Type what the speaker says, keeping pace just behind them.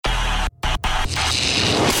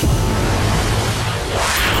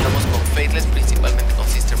Estamos con Faithless, principalmente con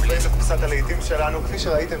Sister Bliss. קבוצת הלהיטים שלנו, כפי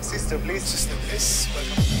שראיתם, Sister Bliss. Sister Bliss,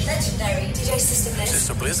 welcome. Legendary DJ Sister Bliss.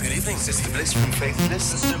 Sister Bliss, good evening. Sister Bliss from Faithless.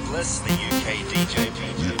 Sister Bliss, the UK DJ.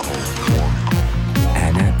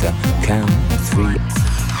 And at the count of 3,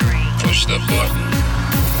 push the button.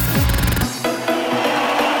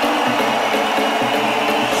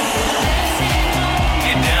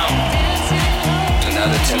 Get down. Do not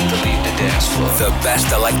attempt to leave the dance floor. the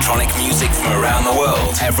best electronic music from around the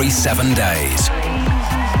world every 7 days.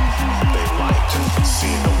 They like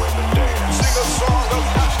seeing the women dance. Sing a song of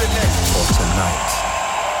happiness. For tonight,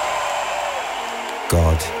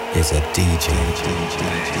 God is a DJ.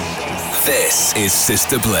 This is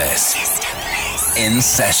Sister Bliss. In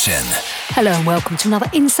session. Hello and welcome to another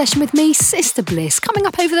In Session with me, Sister Bliss. Coming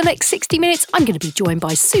up over the next 60 minutes, I'm going to be joined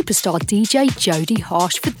by superstar DJ Jody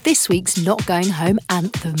Harsh for this week's Not Going Home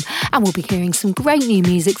anthem. And we'll be hearing some great new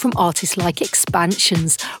music from artists like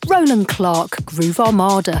Expansions, Roland Clark, Groove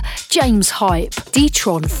Armada, James Hype,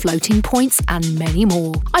 D-Tron, Floating Points and many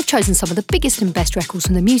more. I've chosen some of the biggest and best records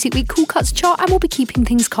from the Music Week Cool Cuts chart and we'll be keeping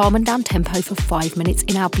things calm and down tempo for 5 minutes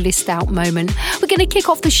in our blissed out moment. We're going to kick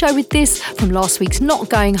off the show with this from last week's Not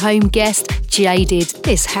Going Home guest, Jaded.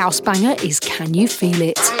 This house banger is Can You Feel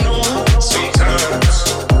It?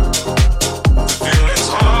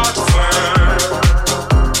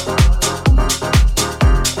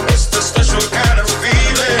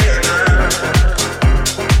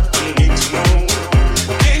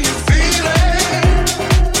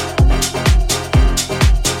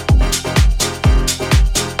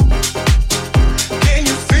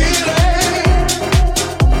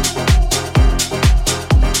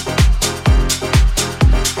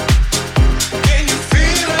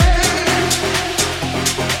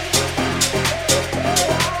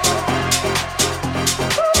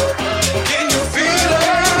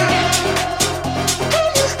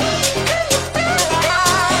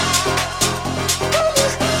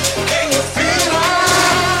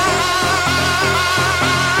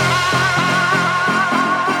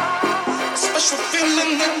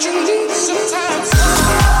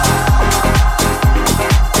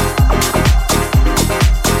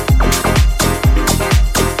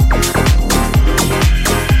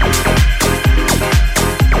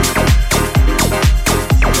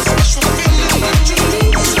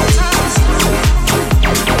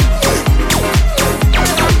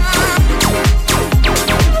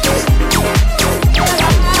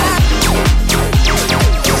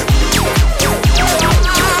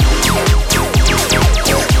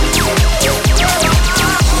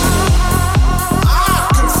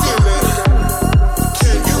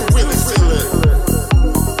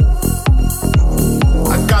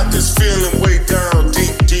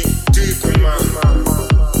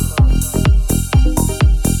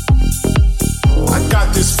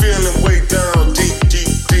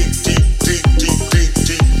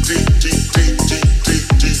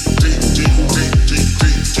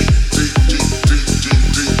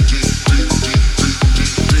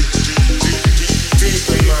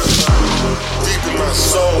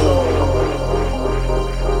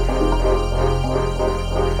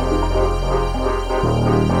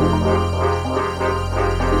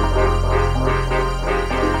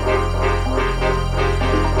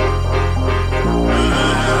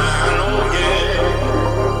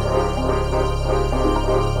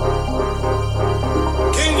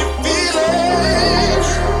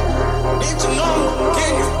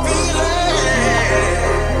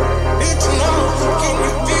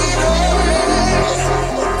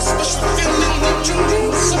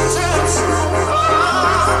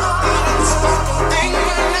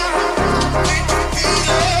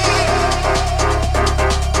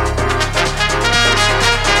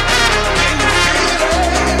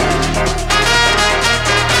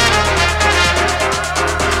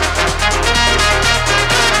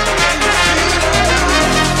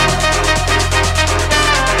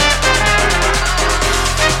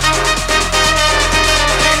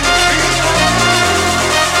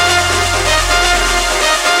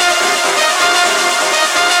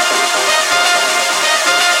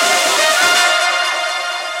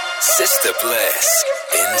 Sister Bliss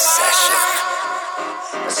in session.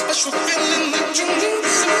 A special feeling that you need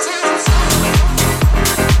sometimes.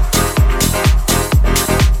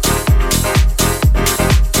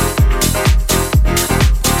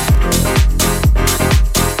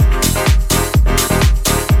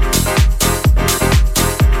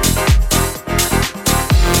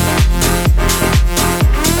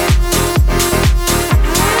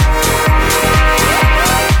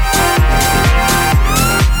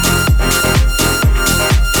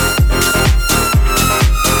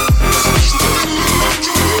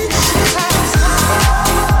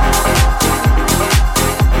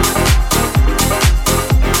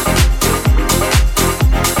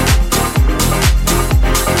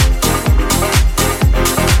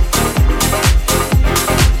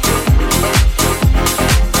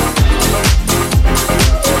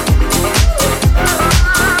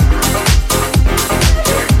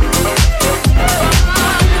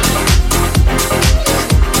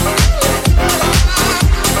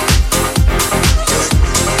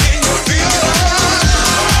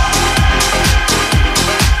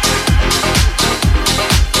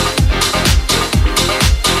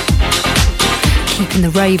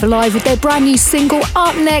 taking the rave alive with their brand new single.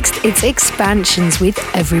 Up next, it's Expansions with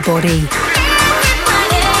Everybody.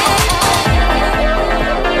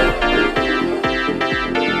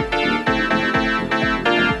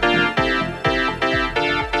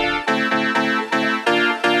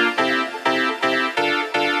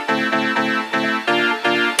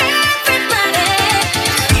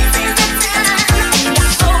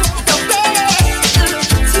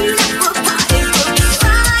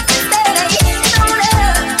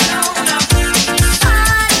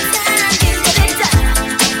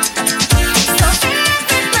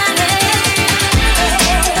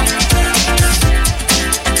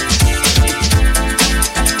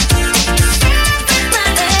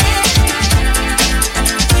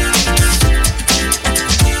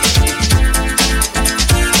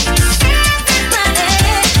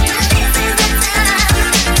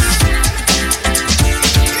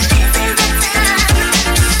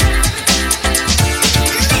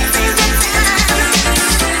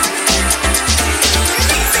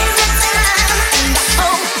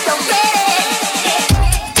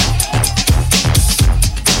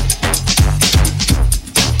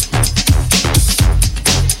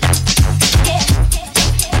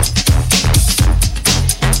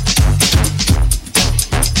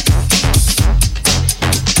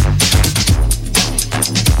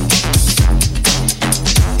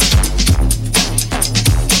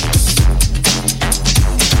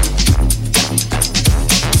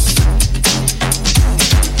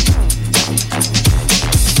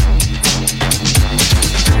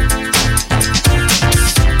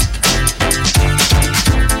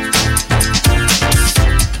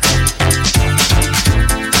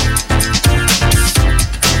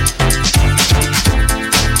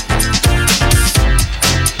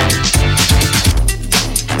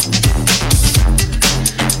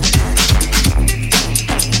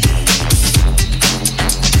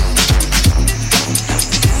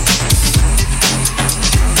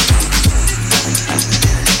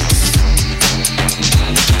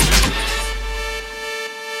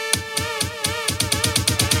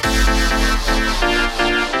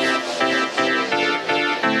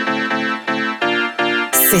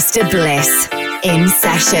 Sister Bliss in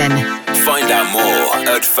session. Find out more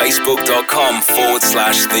at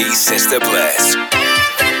facebook.com/The Sister Bliss.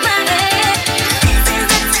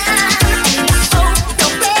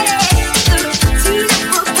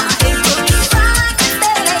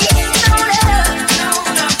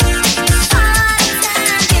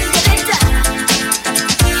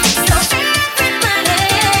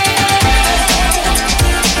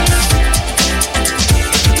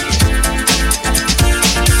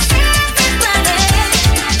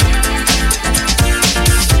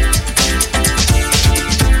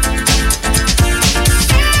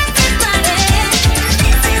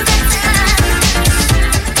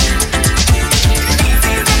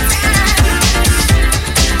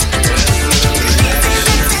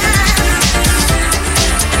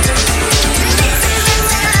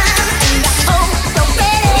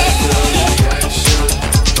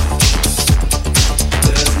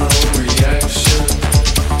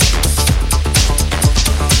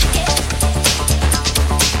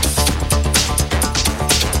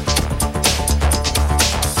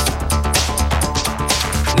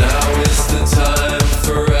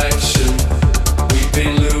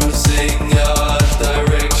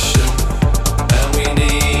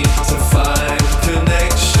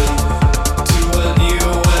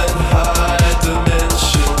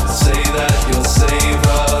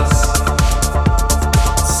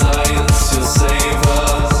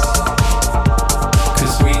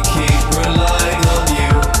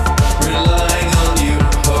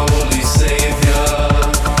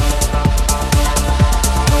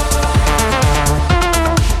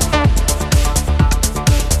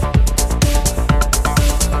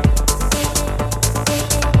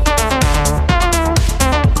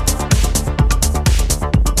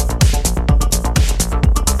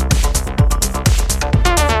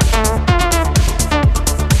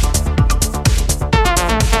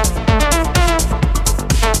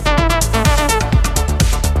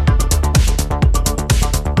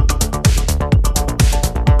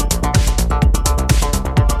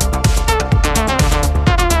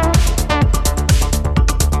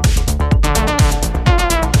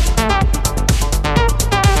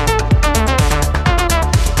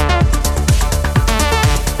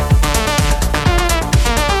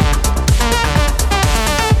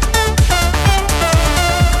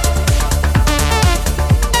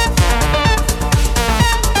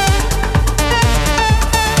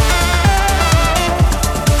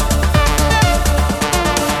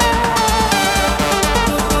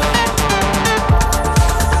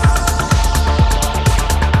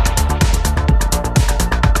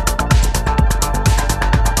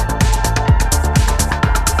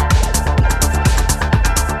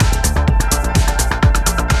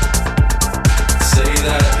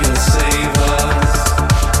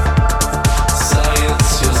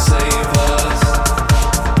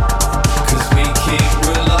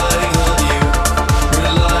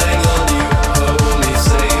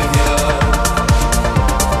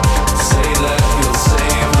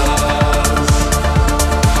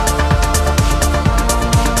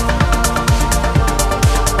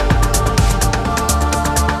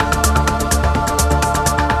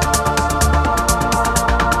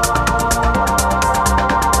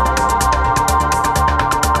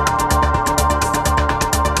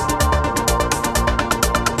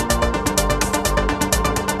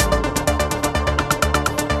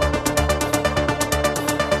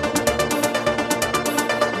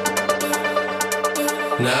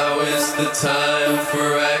 time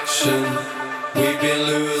for action. We've been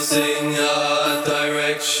losing our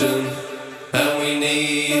direction, and we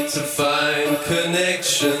need to find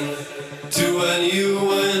connection to a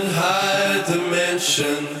new and higher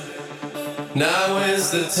dimension. Now is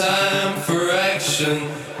the time for action.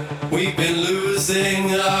 We've been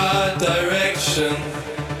losing our direction,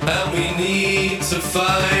 and we need to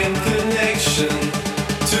find connection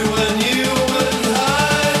to a new and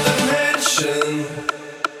higher dimension.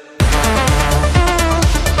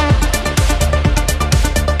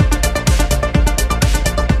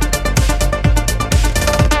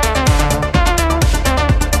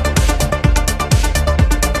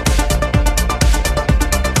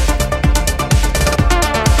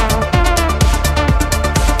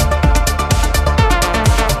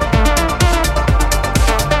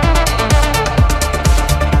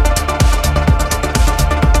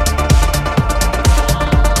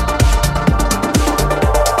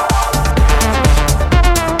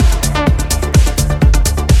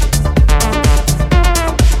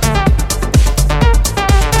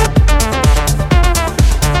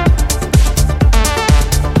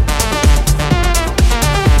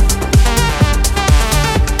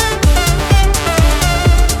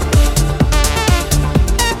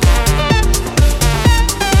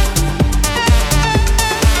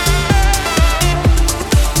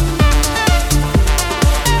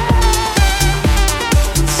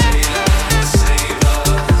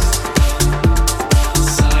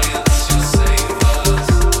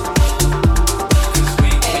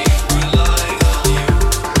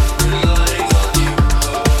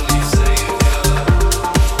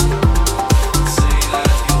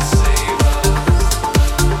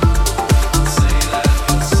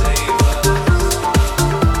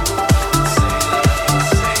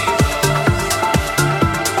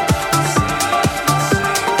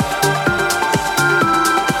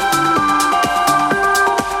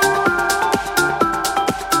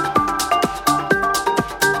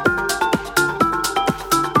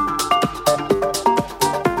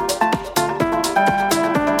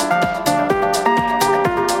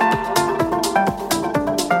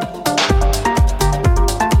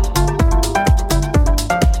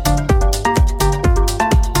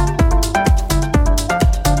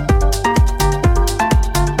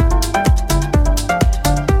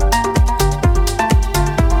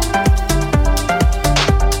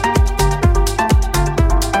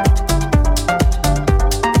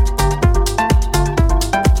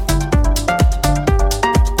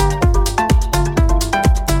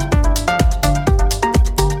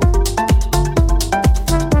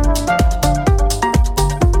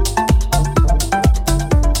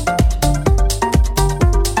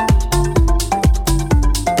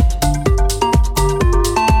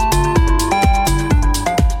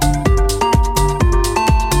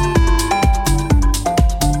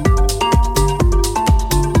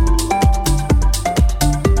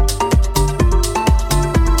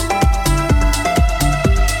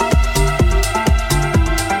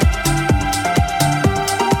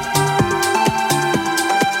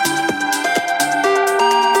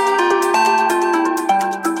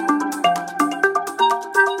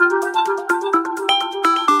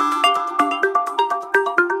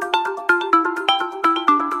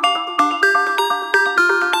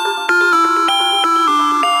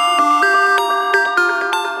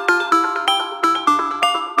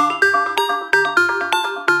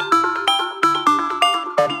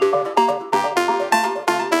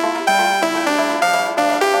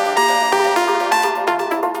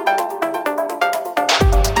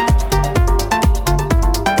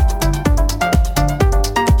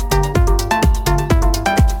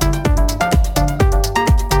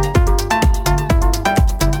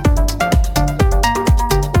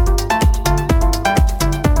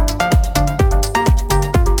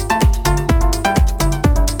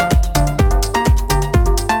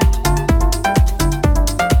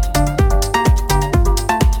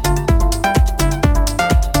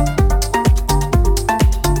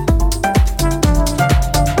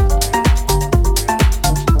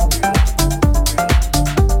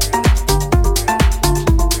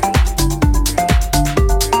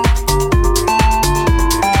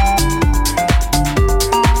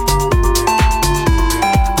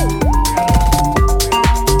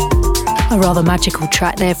 rather magical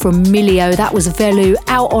track there from Milio. That was Velu,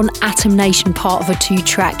 out on Atom Nation, part of a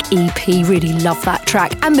 2-track EP. Really love that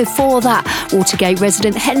track. And before that, Watergate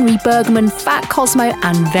resident Henry Bergman, Fat Cosmo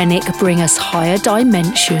and Venick bring us Higher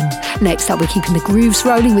Dimension. Next up, we're keeping the grooves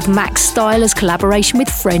rolling with Max Styler's collaboration with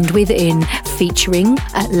Friend Within, featuring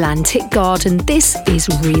Atlantic Garden. This is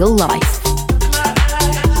Real Life.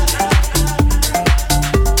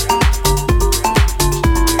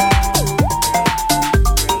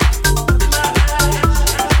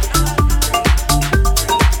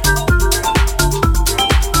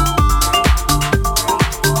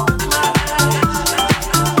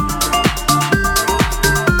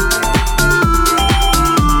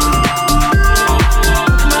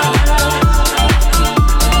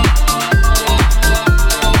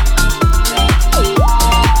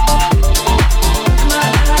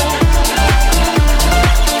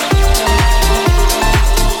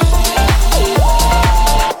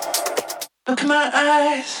 my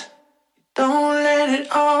eyes. Don't let it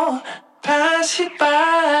all pass you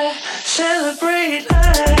by. Celebrate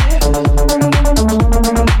life.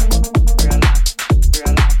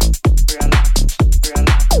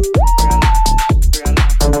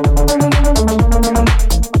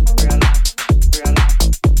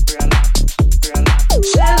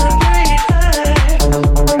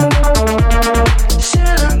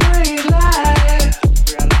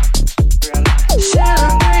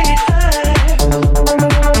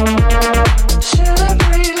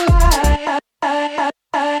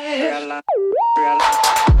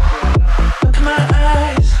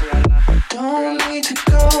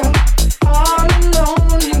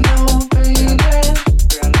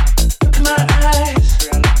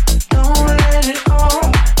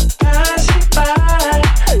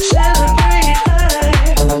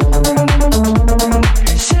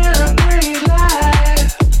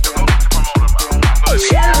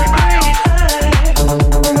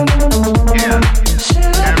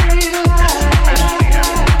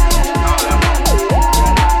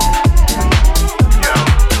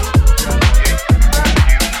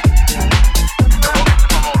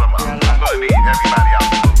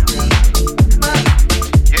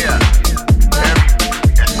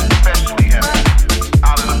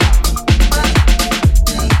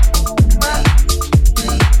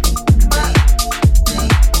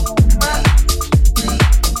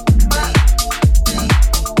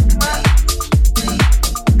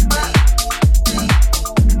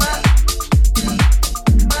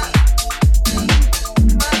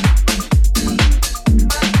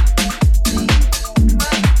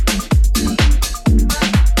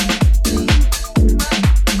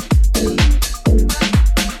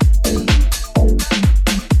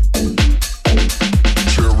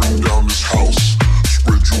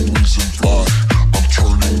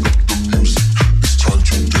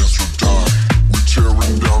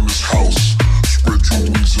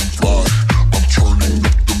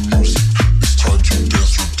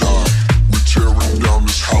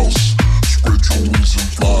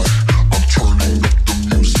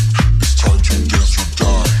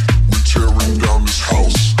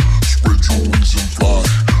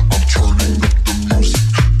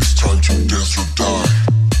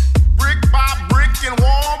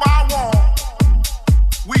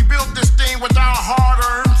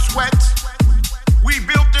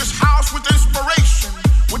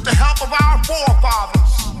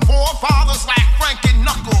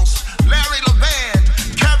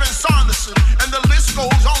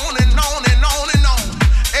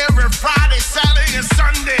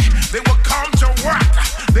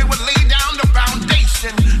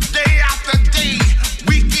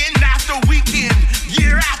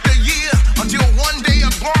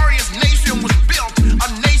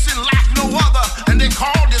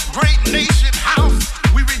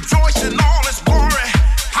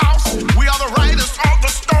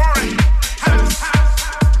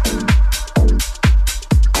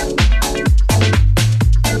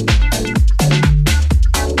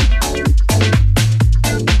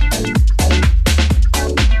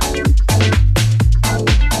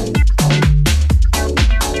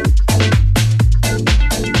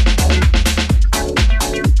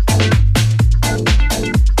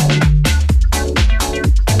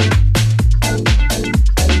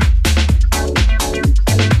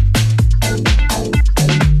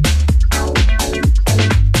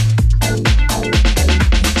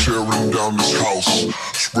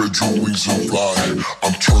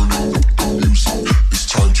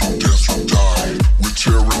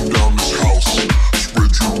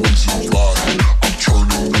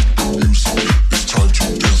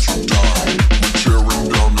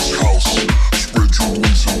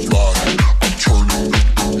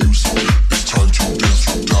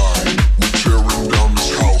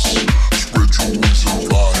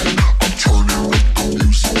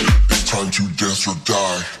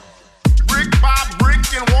 Brick by brick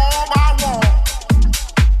and wall by wall,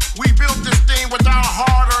 we built this thing with our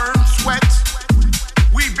hard-earned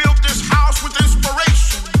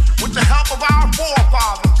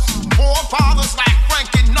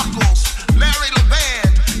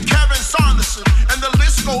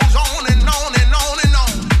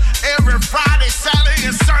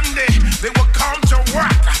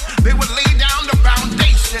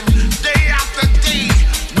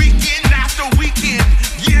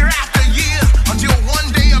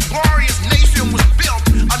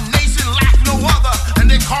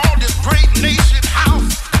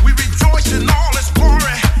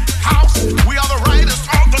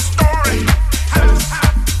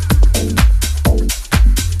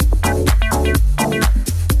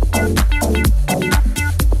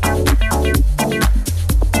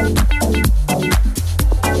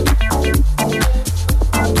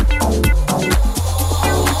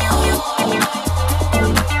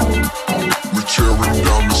tearing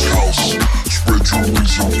down this house. Spread your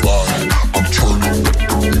wings and fly. I'm turning up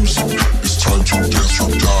the music. It's time to dance or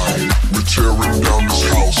die. We're tearing down this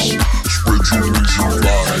house. Spread your wings and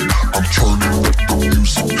fly. I'm turning up the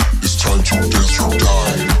music. It's time to dance or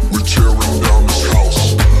die. We're tearing down this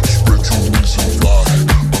house. Spread your wings and fly.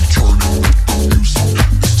 I'm turning up the music.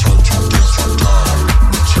 It's time to dance or die.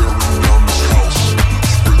 We're tearing down this house.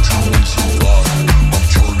 Spread your wings and fly. I'm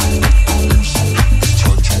turning up the music. It's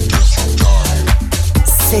time to dance or die.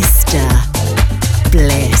 Sister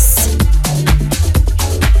Bliss.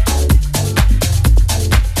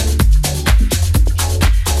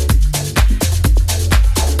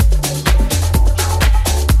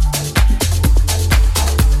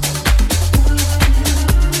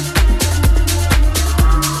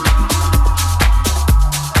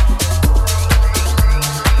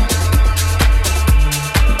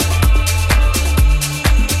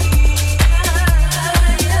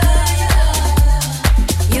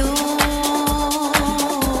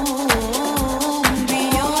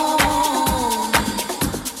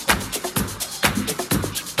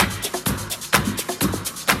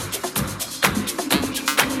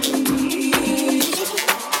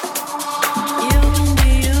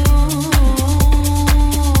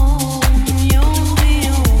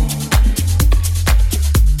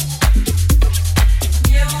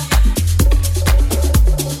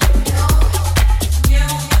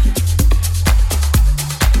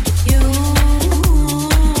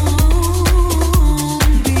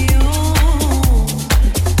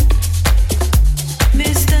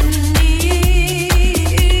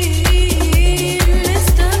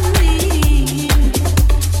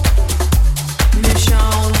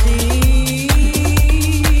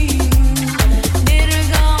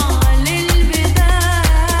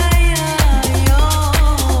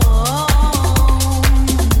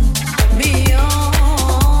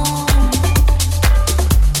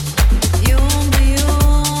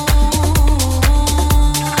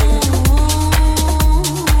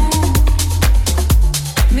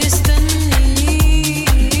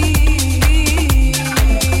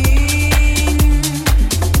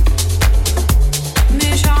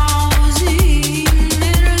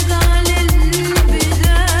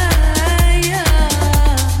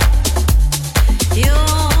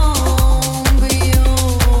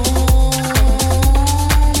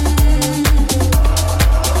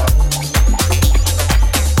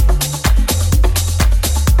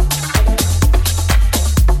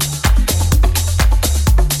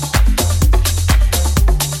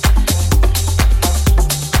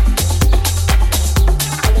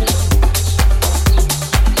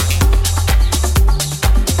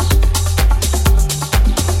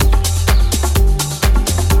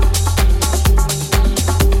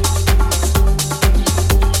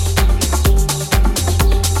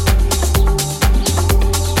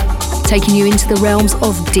 Taking you into the realms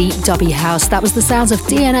of deep dubby house. That was the sounds of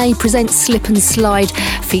DNA presents Slip and Slide,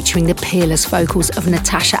 featuring the peerless vocals of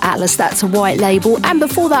Natasha Atlas. That's a white label. And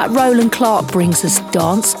before that, Roland Clark brings us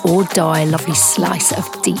Dance or Die, lovely slice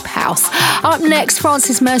of deep house. Up next,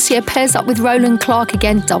 Francis Mercier pairs up with Roland Clark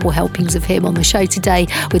again, double helpings of him on the show today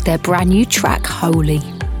with their brand new track, Holy.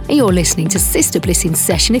 You're listening to Sister Bliss in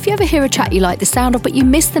Session. If you ever hear a track you like the sound of but you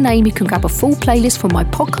missed the name, you can grab a full playlist from my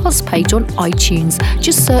podcast page on iTunes.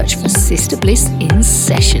 Just search for Sister Bliss in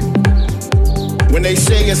Session. When they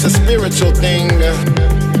say it's a spiritual thing,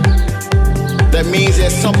 that means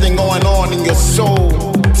there's something going on in your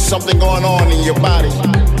soul, something going on in your body.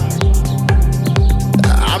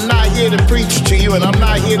 I'm not here to preach to you and I'm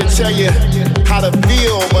not here to tell you how to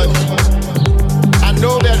feel, but I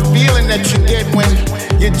know that feeling that you get when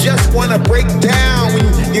you just want to break down, when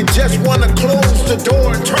you just want to close the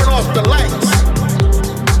door and turn off the lights.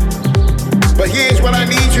 But here's what I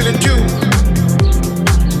need you to do.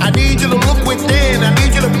 I need you to look within. I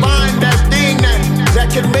need you to find that thing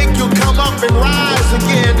that can make you come up and rise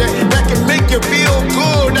again, that can make you feel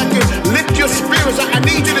good, that can lift your spirits. I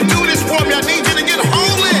need you to do this for me. I need you to get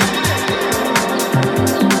holy.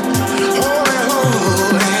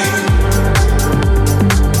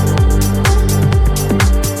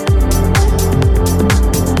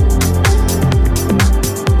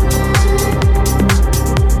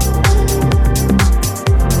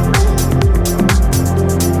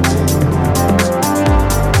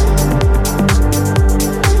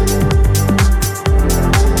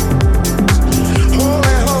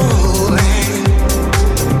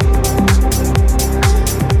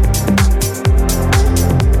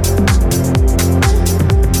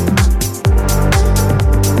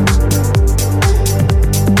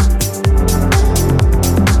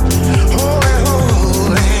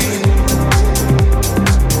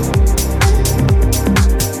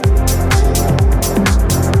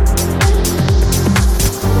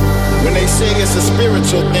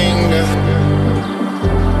 spiritual thing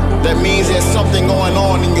that means there's something going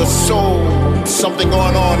on in your soul, something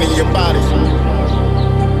going on in your body.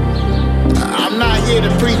 I'm not here to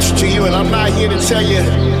preach to you, and I'm not here to tell you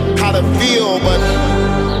how to feel, but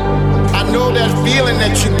I know that feeling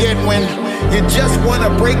that you get when you just want to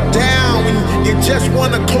break down, when you just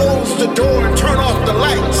want to close the door and turn off the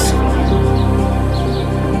lights.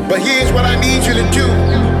 But here's what I need you to do.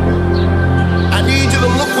 I need you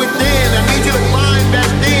to look within. I need you to find that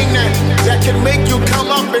thing that can make you come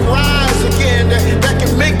up and rise again, that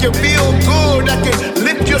can make you feel good, that can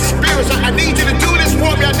lift your spirits. I need you to do this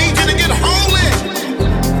for me. I need you to get holy.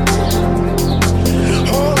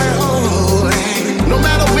 Holy, holy. No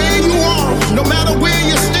matter where you are, no matter where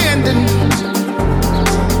you're standing,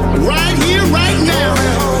 right here, right now,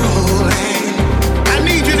 holy. I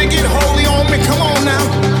need you to get holy on me. Come on now.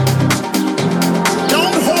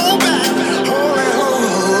 Don't hold back. Holy,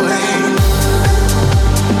 holy.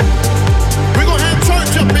 We're gonna have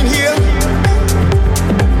church up in here.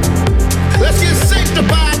 Let's get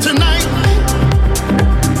sanctified tonight.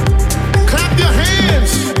 Clap your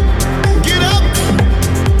hands. Get up.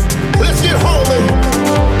 Let's get holy.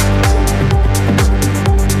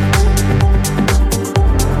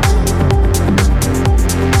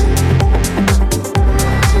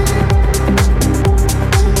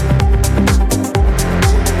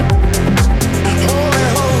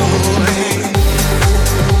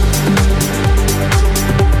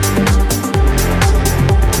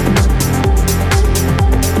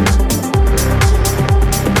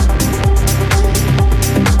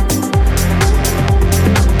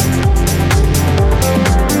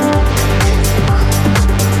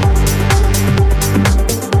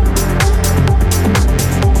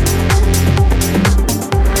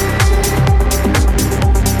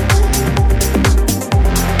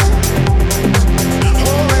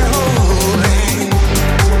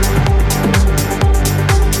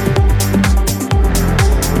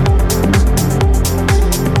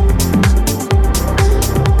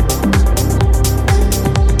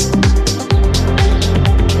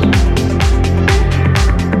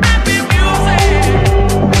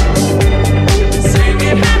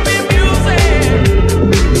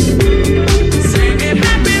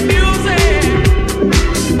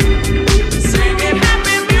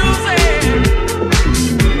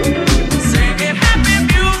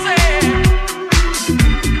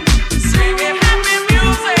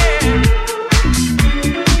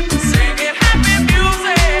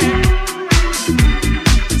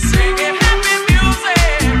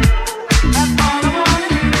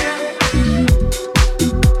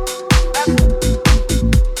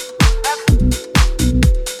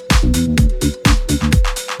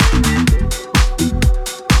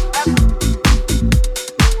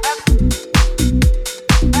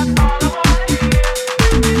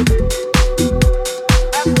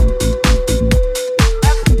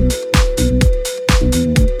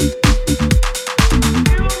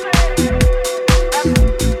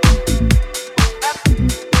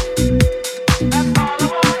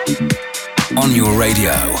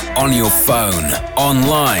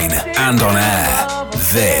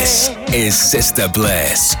 Sister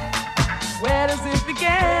Bliss. Where does it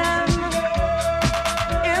begin?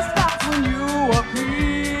 It starts when you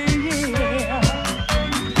appear.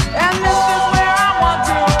 And this is where I want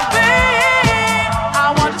to be. I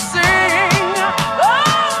want to sing. Oh,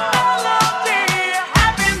 melody,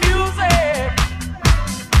 happy music.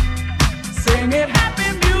 Sing it, happy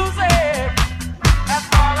music. That's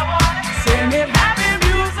all I want. Sing it, happy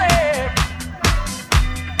music.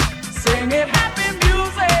 Sing it, happy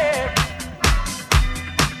music.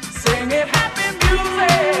 Sing it, happy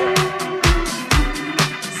music.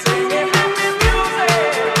 Sing it, happy music.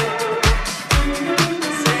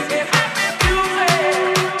 Sing it, happy music.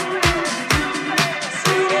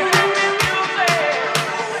 Sing it, happy music.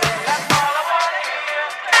 That's all I wanna hear.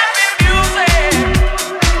 Happy music.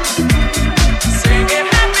 Sing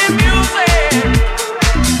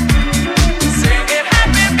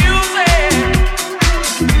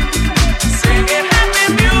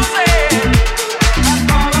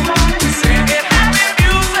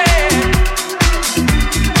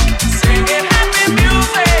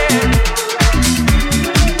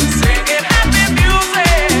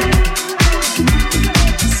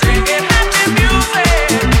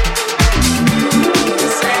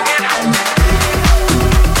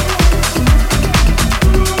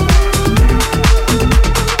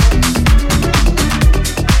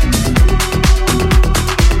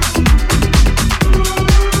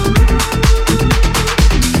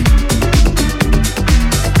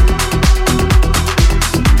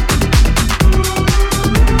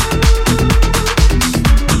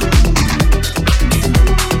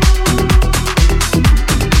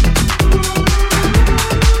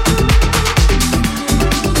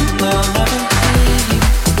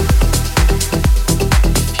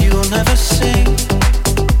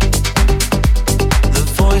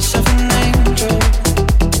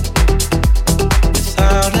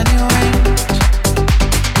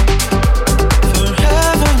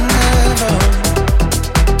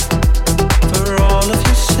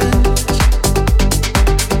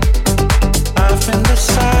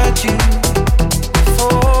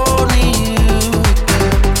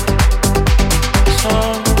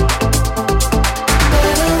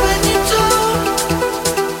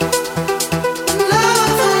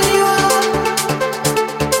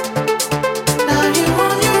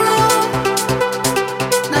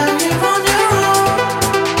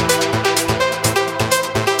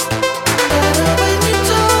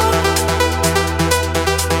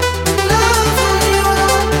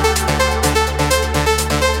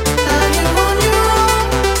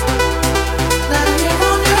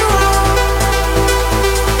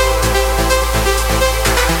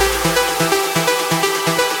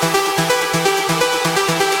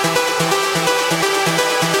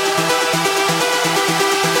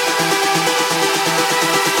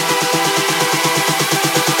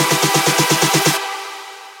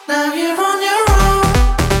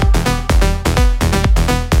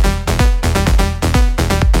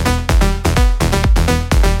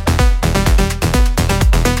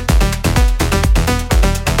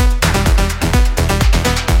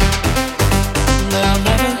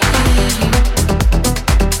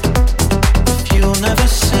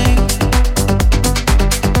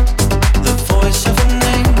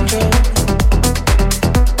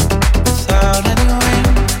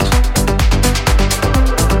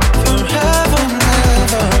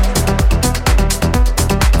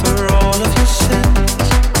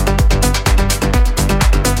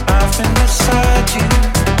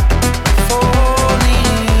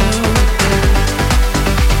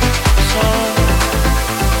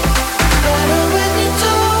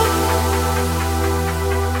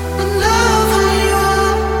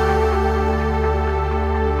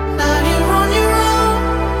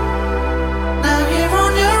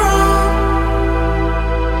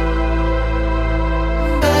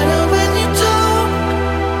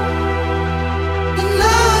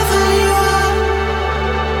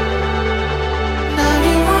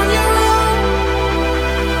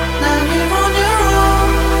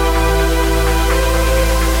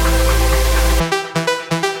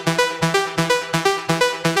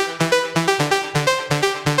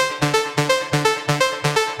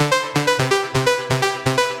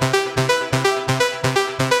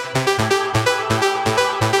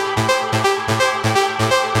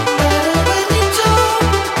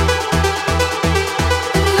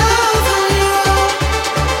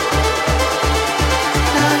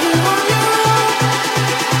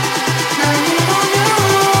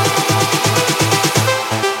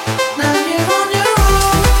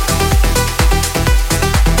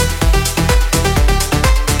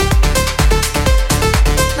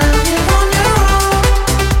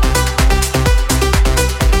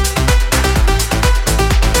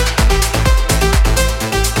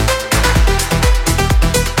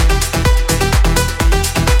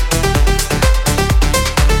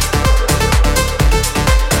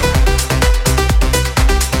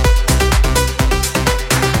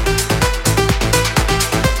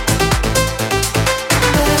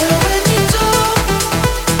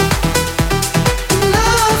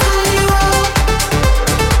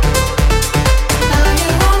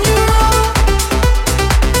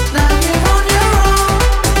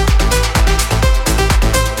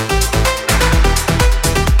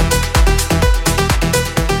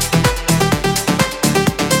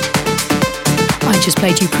just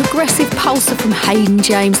played you Progressive Pulsar from Hayden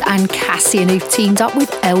James and Cassian, who've teamed up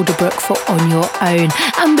with Elderbrook for On Your Own.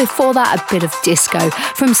 And before that, a bit of disco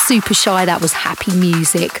from Super Shy. That was Happy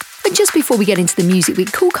Music. And just before we get into the Music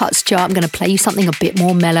Week Cool Cuts chart, I'm going to play you something a bit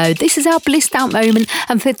more mellow. This is our Blissed Out moment,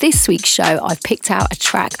 and for this week's show, I've picked out a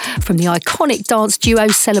track from the iconic dance duo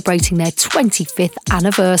celebrating their 25th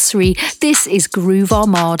anniversary. This is Groove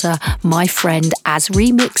Armada, My Friend, as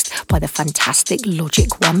remixed by the fantastic Logic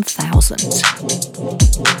 1000.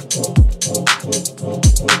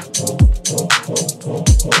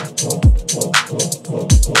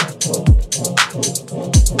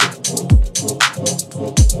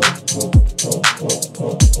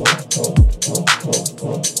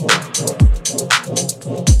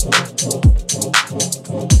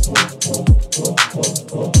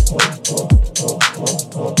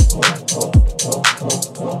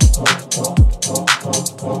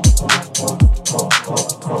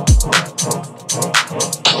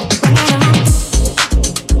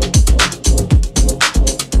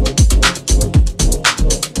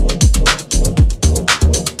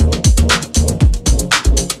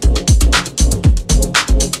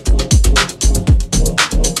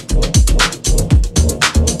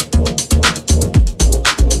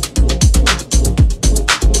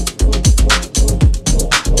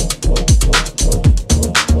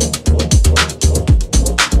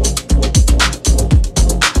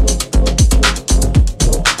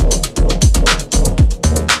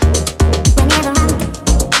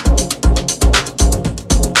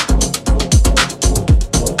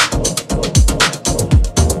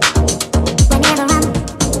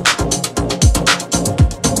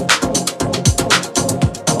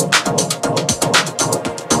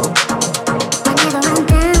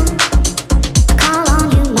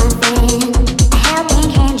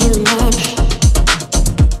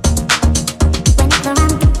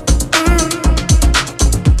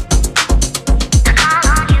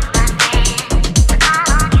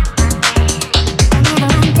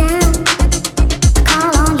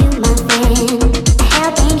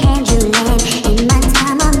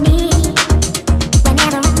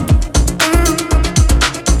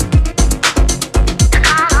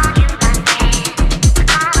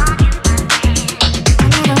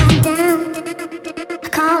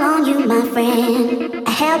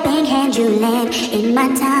 to lend in my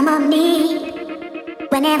time of need.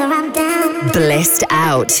 Whenever I'm down, Blissed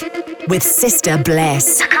Out with Sister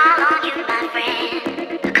Bliss. I call on you, my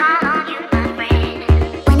friend. I call on you, my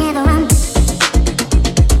friend. Whenever I'm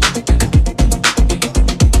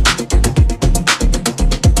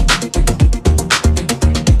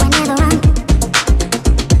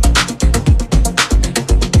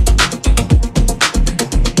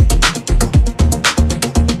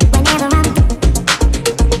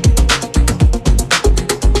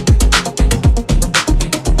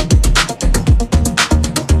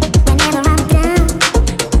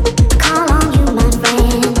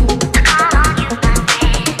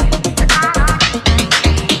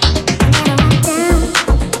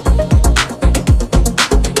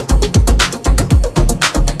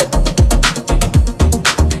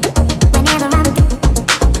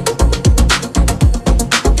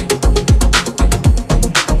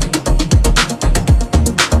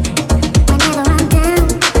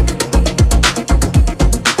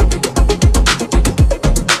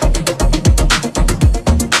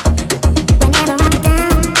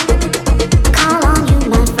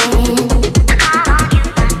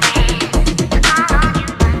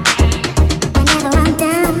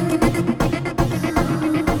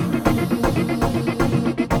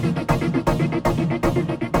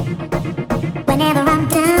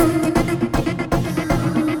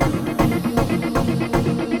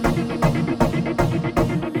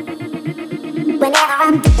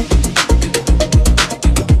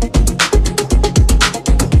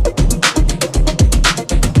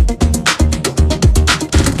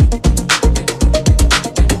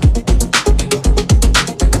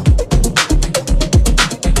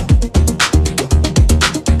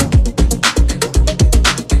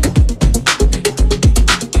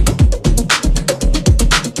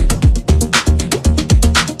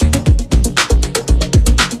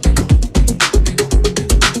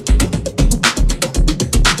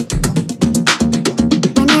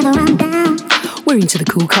into the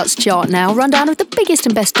Cool Cuts chart now. Rundown of the biggest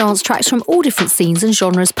and best dance tracks from all different scenes and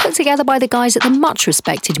genres put together by the guys at the much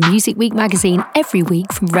respected Music Week magazine every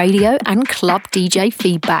week from radio and club DJ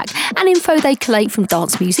feedback and info they collate from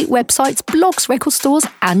dance music websites, blogs, record stores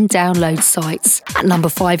and download sites. At number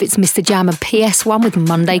 5 it's Mr Jam and PS1 with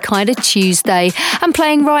Monday Kinda Tuesday, and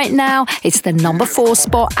playing right now it's the number 4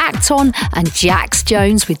 spot Act On and Jax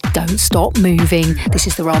Jones with Don't Stop Moving. This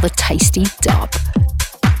is the rather tasty dub.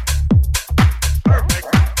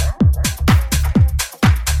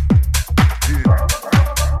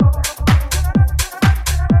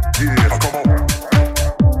 Yeah.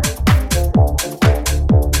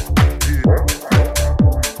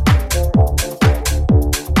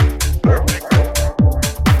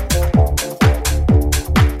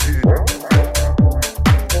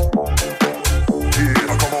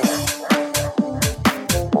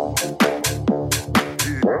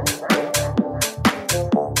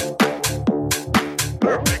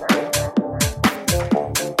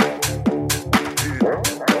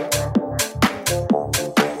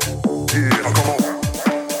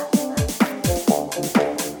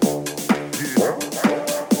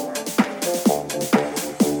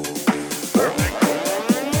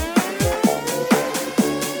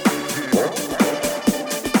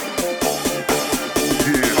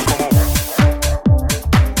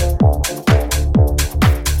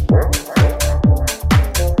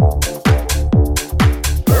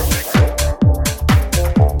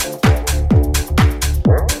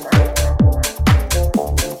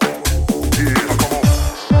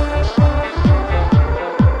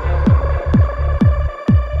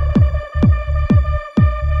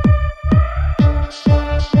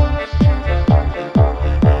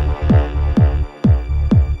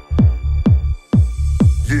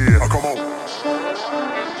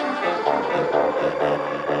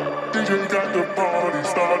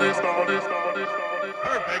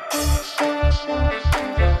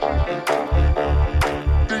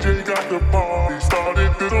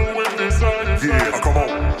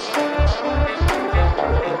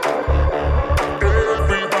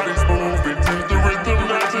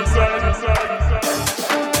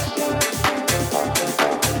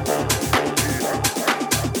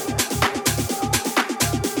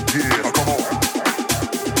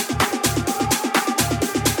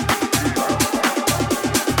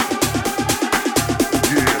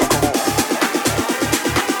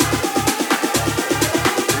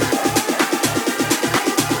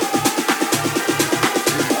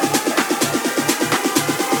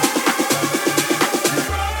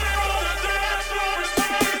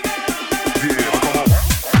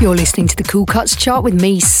 You're listening to the Cool Cuts chart with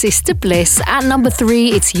me, Sister Bliss. At number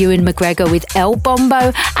 3, it's Ewan McGregor with El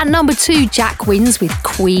Bombo. At number 2, Jack Wins with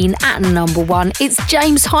Queen. At number 1, it's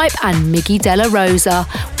James Hype and Miggy Della Rosa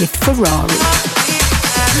with Ferrari.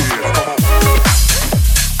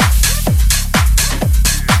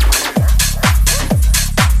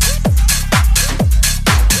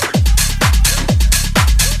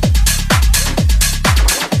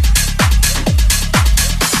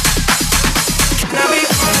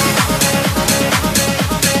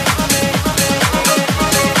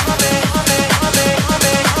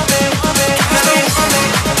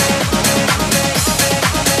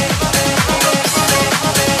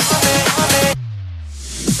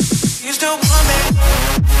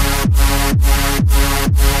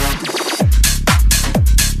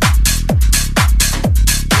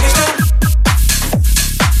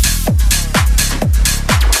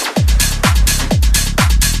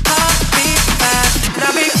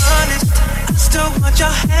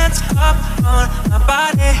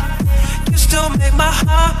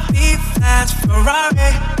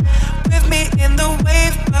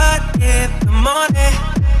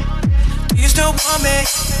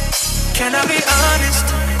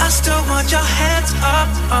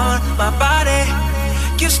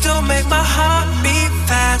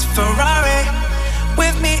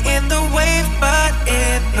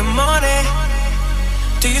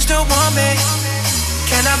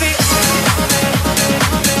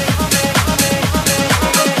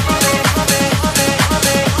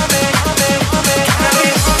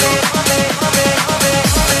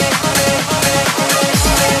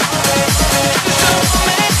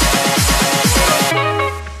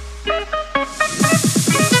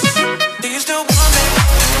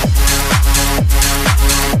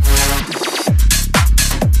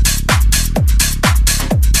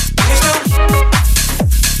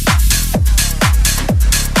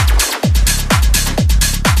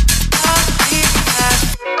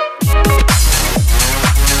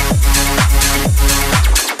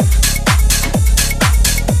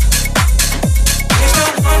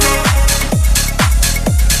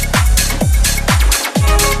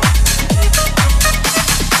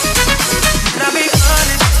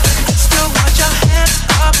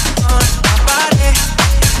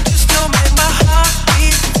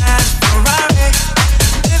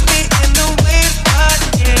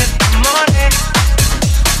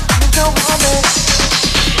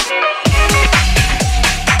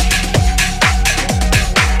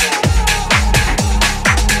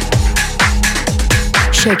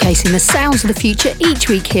 Showcasing the sounds of the future each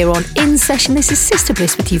week here on In Session. This is Sister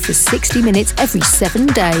Bliss with you for 60 minutes every 7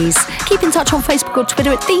 days. Keep in touch on Facebook or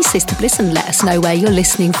Twitter at The Sister Bliss and let us know where you're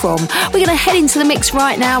listening from. We're going to head into the mix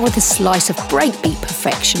right now with a slice of breakbeat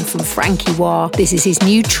perfection from Frankie Wah. This is his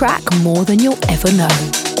new track, More Than You'll Ever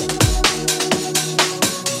Know.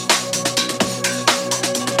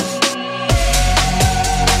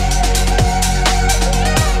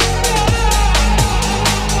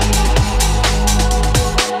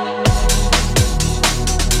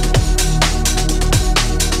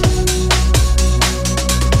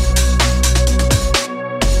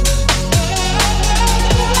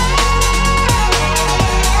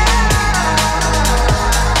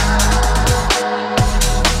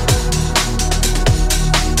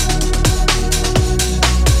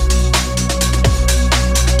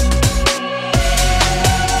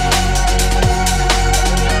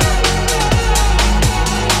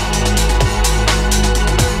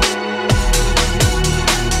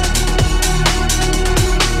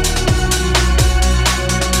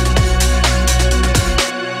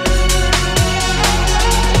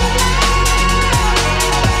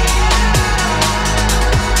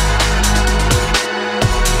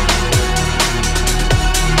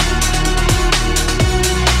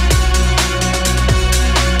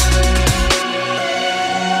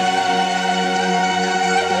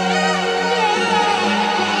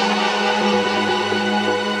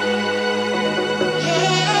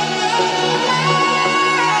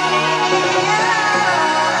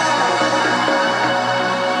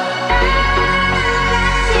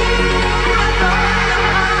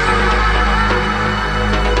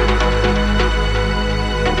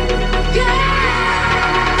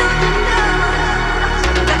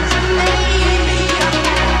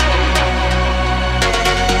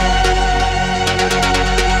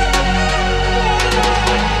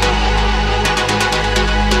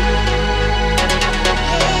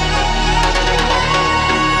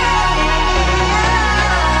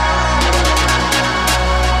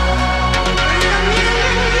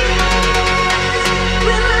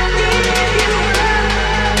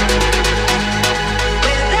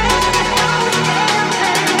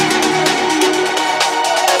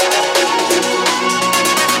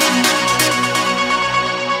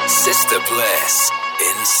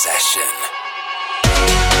 Session.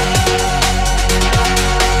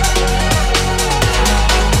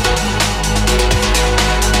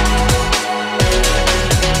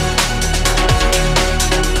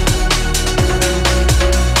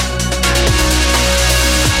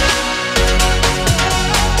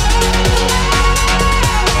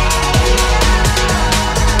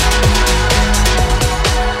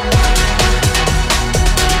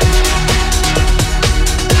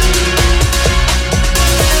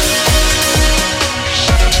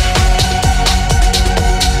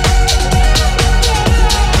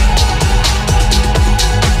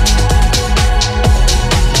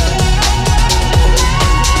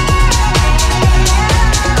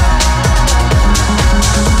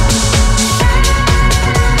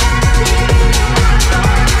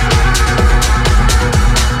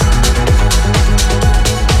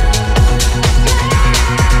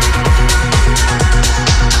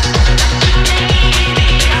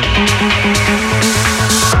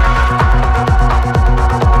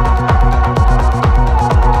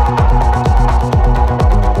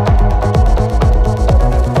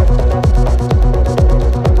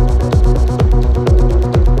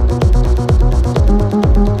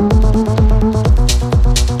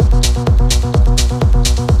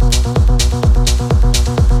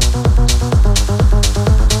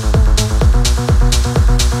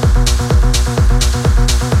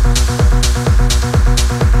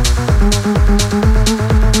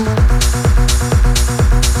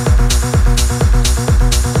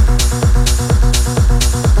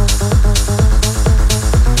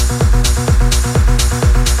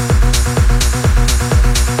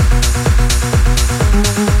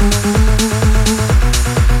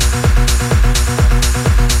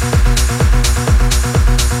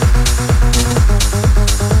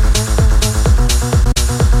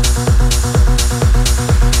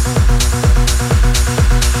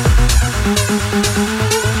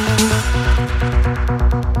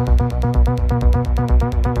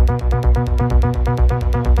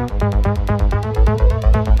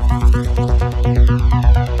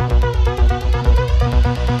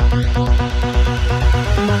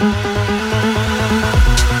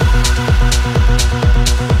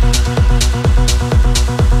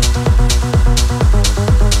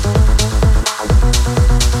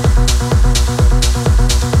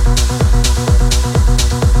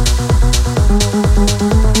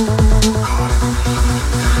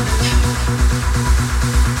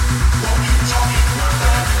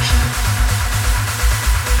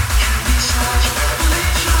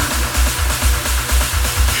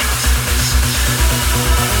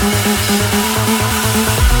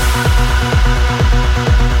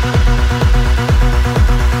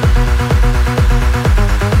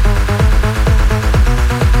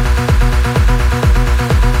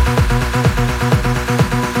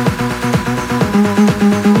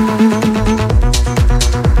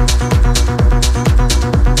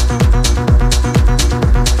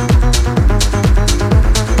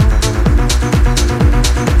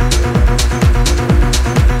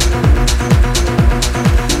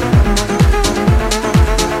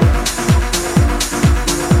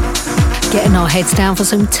 Heads down for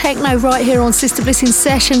some techno right here on Sister Bliss in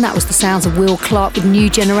Session. That was the sounds of Will Clark with New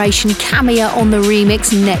Generation, Camia on the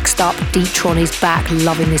remix. Next up, Deeptron is back,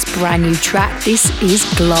 loving this brand new track. This is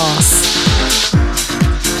Glass.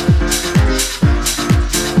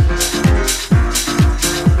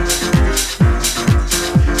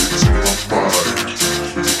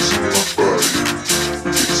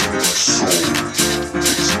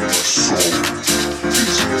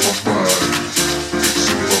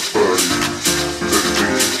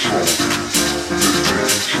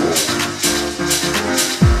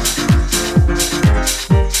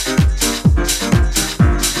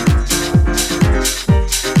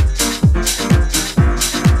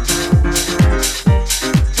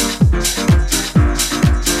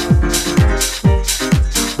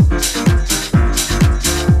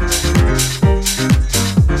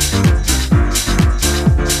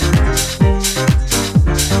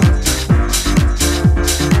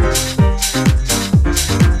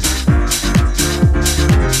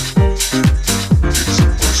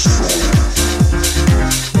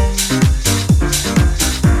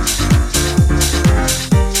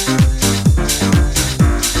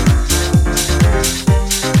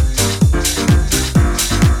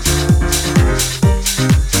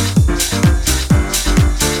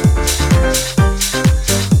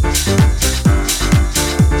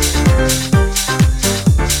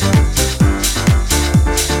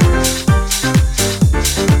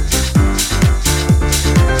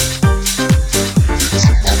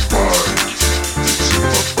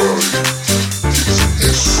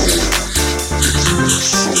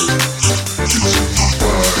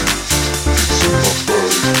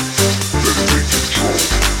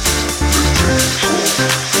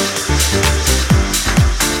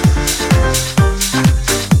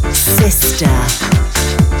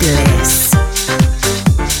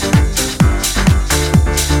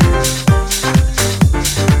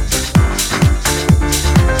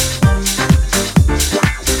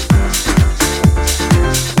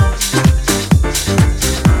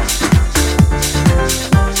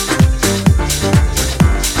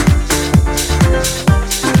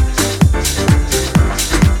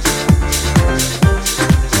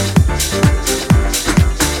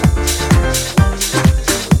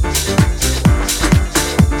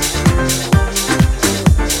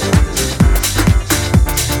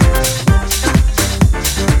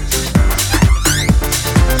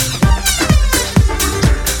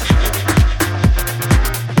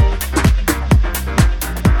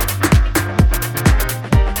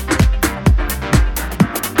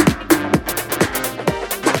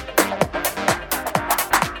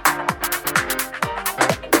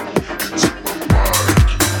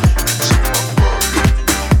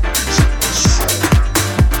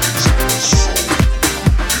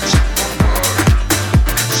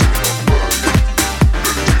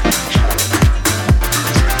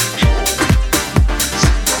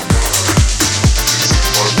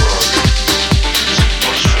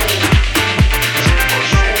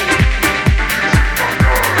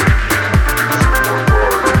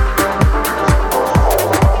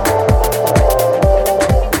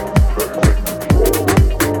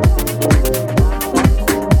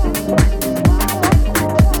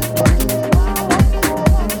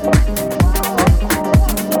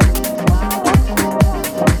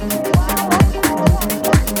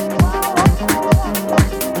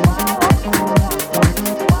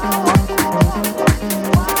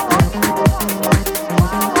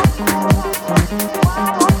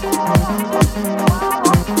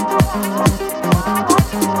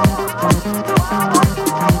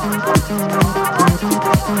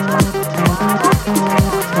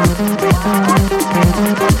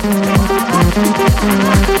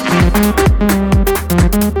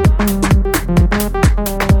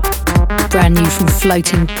 brand new from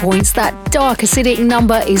Floating Points. That dark acidic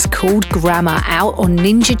number is called Grammar, out on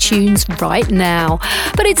Ninja Tunes right now.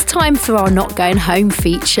 But it's time for our Not Going Home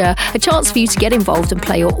feature, a chance for you to get involved and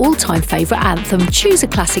play your all-time favourite anthem. Choose a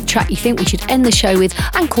classic track you think we should end the show with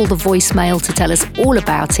and call the voicemail to tell us all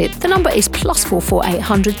about it. The number is +44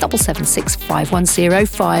 800 776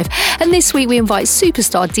 5105. And this week we invite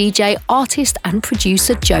superstar DJ, artist and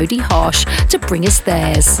producer Jody Harsh to bring us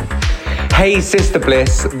theirs. Hey Sister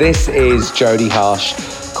Bliss, this is Jody Harsh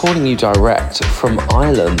calling you direct from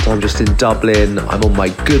Ireland. I'm just in Dublin. I'm on my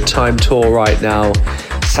Good Time tour right now,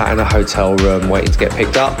 sat in a hotel room waiting to get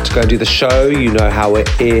picked up to go and do the show. You know how it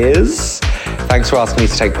is. Thanks for asking me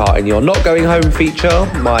to take part in your Not Going Home feature.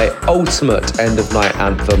 My ultimate end of night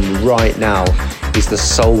anthem right now is the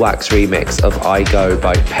Soulwax remix of I Go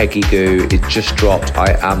by Peggy Gou. It just dropped.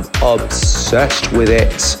 I am obsessed with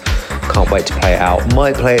it. Can't wait to play it out.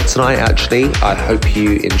 Might play it tonight actually. I hope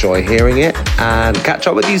you enjoy hearing it and catch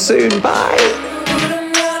up with you soon. Bye.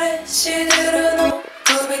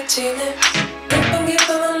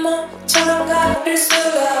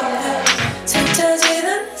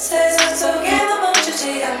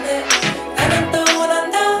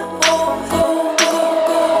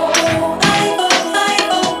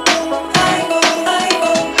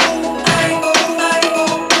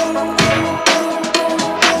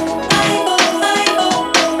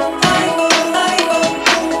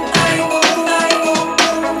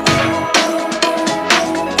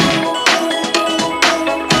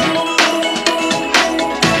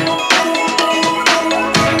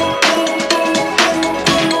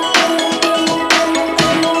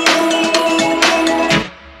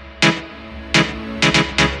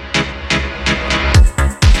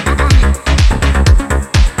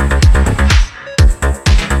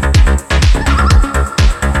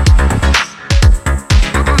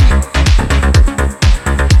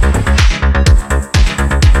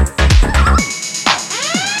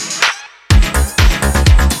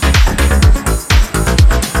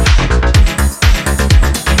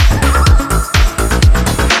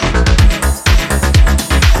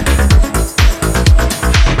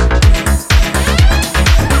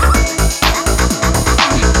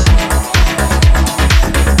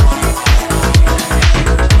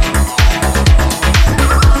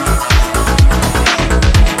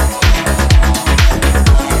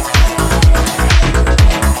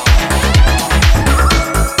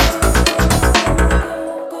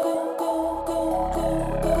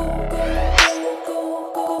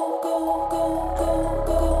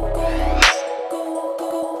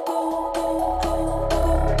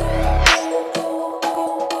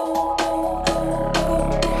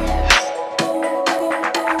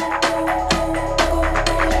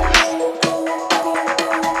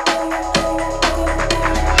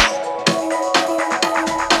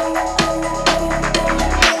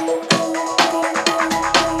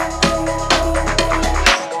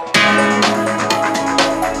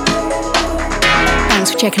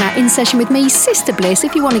 Checking out In Session with me, Sister Bliss.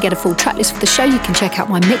 If you want to get a full track list for the show, you can check out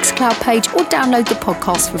my Mixcloud page or download the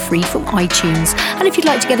podcast for free from iTunes. And if you'd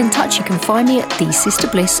like to get in touch, you can find me at The Sister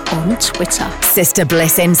Bliss on Twitter. Sister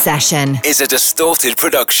Bliss In Session is a Distorted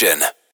production.